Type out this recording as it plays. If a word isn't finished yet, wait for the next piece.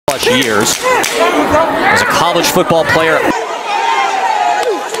years as a college football player.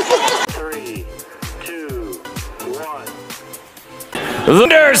 3, 2, 1.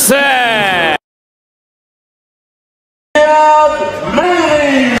 Anderson!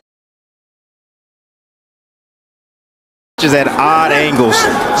 At odd angles.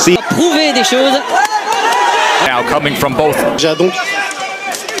 See, prouver des choses. Now coming from both. Donc,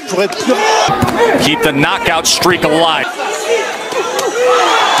 pour être plus... Keep the knockout streak alive.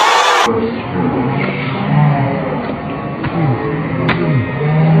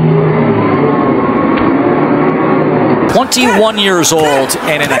 "21 years old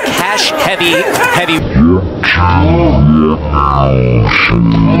and in a cash-heavy.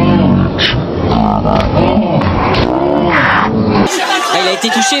 Il a été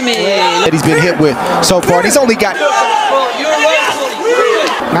touché, mais that he's been hit with so far. He's only got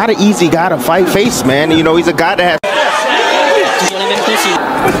not an easy guy to fight face, man. You know, he's a guy that has toujours les mêmes consignes.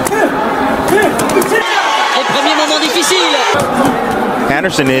 Et premier moment difficile.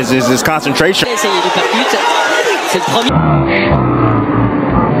 Anderson is his concentration. Il a essayé du percute. C'est le premier.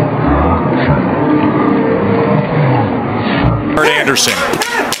 Anderson.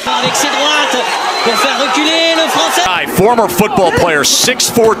 Avec ses droites pour faire reculer le Français. Former football player,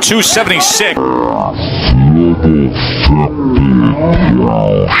 6'4", 276.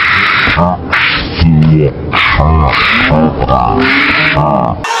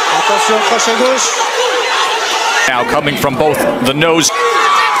 Attention, crochet gauche. Now coming from both the nose.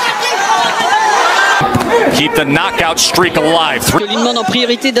 Keep the knockout streak alive. Que lui demande en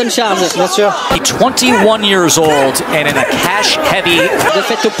priorité donne charge. Bien sûr. 21 years old and in a cash-heavy. De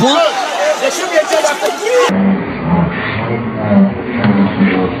fait au point.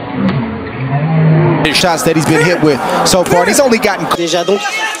 Shots that he's been hit with so far. He's only gotten déjà donc.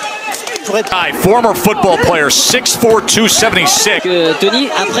 Former football player, 6'4", 276. Que Tony,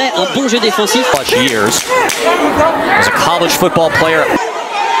 après un bon jeu défensif. Years as a college football player.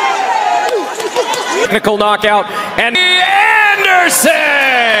 Technical knockout and Anderson.